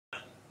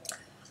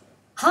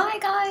Hi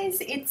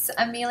guys, it's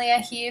Amelia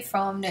here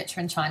from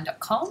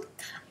nurtureandshine.com.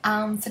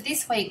 For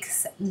this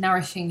week's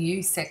Nourishing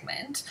You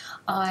segment,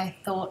 I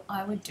thought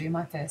I would do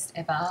my first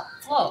ever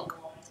vlog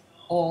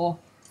or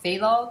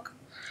vlog,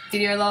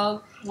 video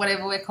log,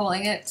 whatever we're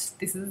calling it.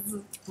 This is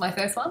my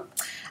first one,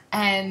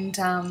 and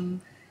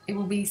it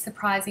will be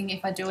surprising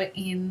if I do it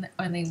in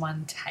only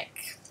one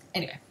take.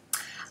 Anyway,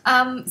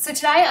 so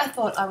today I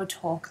thought I would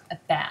talk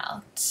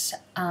about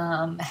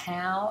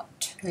how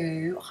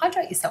to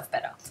hydrate yourself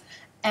better.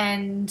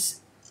 And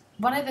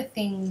one of the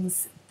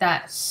things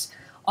that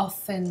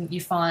often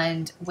you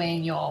find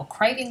when you're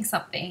craving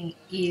something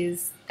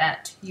is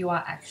that you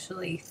are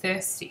actually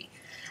thirsty.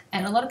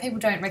 And a lot of people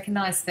don't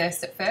recognize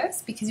thirst at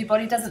first because your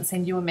body doesn't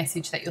send you a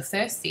message that you're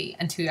thirsty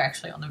until you're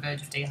actually on the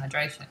verge of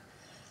dehydration.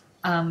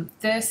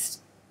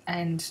 Thirst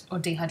or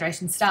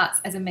dehydration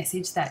starts as a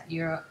message that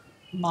you're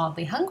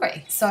mildly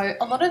hungry. So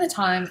a lot of the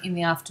time in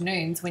the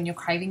afternoons when you're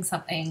craving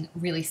something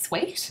really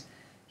sweet,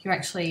 you're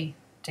actually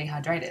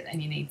dehydrated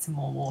and you need some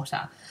more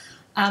water.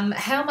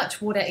 How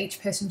much water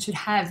each person should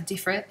have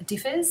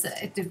differs.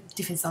 It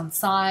differs on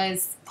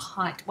size,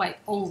 height, weight,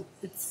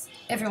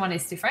 everyone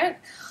is different.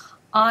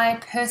 I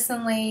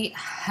personally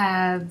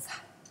I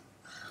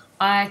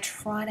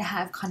try to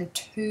have kind of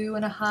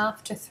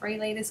 2.5 to 3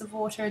 litres of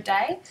water a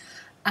day.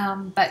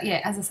 But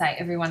yeah, as I say,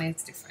 everyone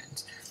is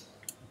different.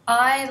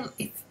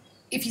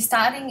 If you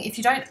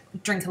don't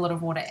drink a lot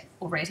of water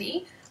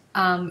already,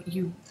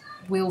 you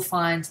will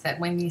find that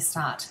when you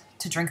start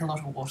to drink a lot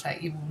of water,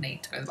 you will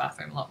need to go to the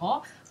bathroom a lot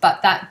more.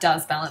 But that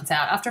does balance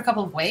out. After a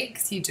couple of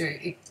weeks, your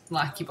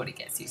body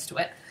gets used to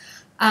it.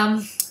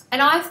 And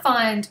I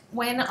find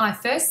when I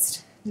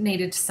first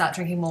needed to start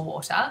drinking more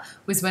water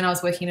was when I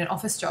was working in an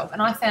office job.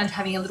 And I found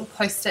having a little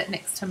post-it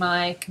next to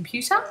my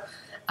computer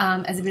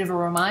as a bit of a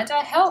reminder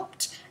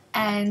helped.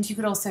 And you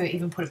could also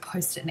even put a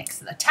post-it next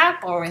to the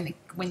tap or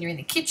when you're in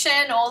the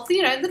kitchen, or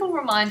little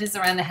reminders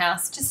around the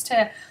house just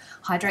to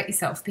hydrate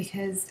yourself,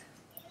 because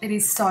it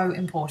is so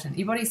important.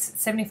 Your body's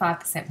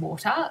 75%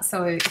 water,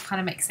 so it kind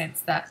of makes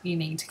sense that you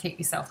need to keep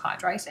yourself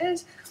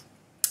hydrated.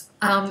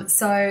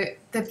 So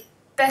the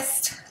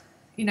best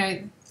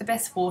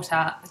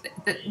water,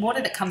 the water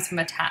that comes from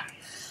a tap,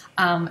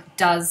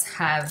 does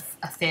have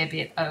a fair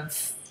bit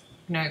of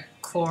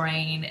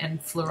chlorine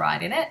and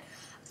fluoride in it.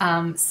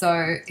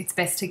 So it's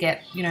best to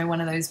get one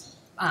of those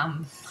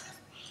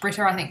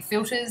Brita, I think,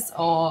 filters,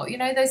 or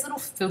those little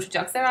filter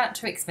jugs. They aren't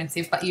too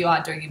expensive, but you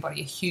are doing your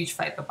body a huge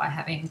favour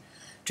by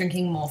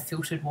drinking more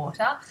filtered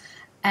water.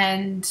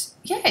 And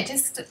yeah,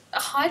 just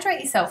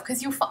hydrate yourself,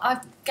 because I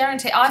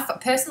guarantee, I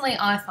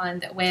find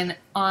that when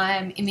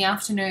I'm in the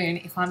afternoon,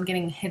 if I'm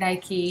getting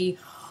headachy,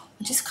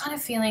 I'm just kind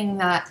of feeling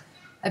that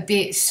a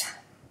bit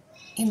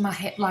in my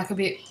head, like a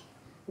bit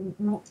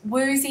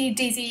woozy,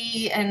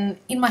 dizzy, and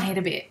in my head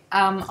a bit.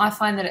 I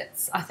find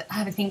that I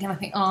have a think and I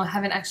think, oh, I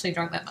haven't actually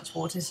drunk that much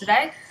water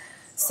today.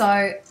 So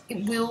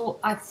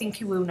I think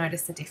you will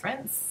notice the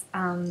difference.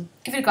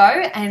 Give it a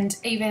go, and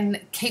even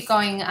keep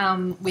going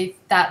with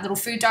that little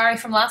food diary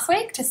from last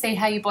week to see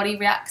how your body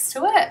reacts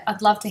to it.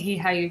 I'd love to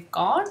hear how you've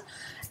gone.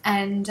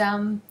 And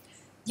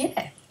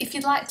yeah, if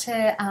you'd like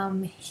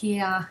to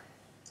hear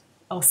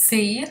or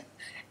see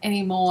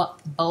any more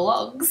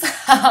blogs,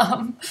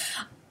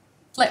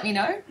 let me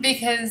know,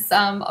 because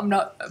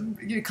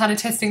you're kind of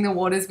testing the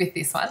waters with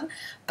this one.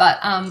 But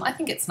I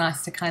think it's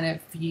nice to kind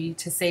of for you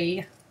to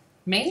see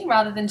me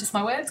rather than just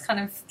my words, kind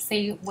of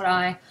see what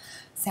I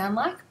sound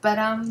like. But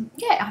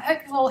yeah, I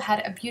hope you've all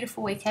had a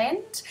beautiful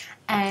weekend,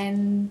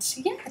 and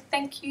yeah,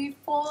 thank you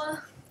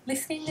for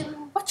listening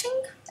and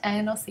watching,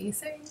 and I'll see you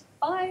soon.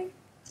 Bye.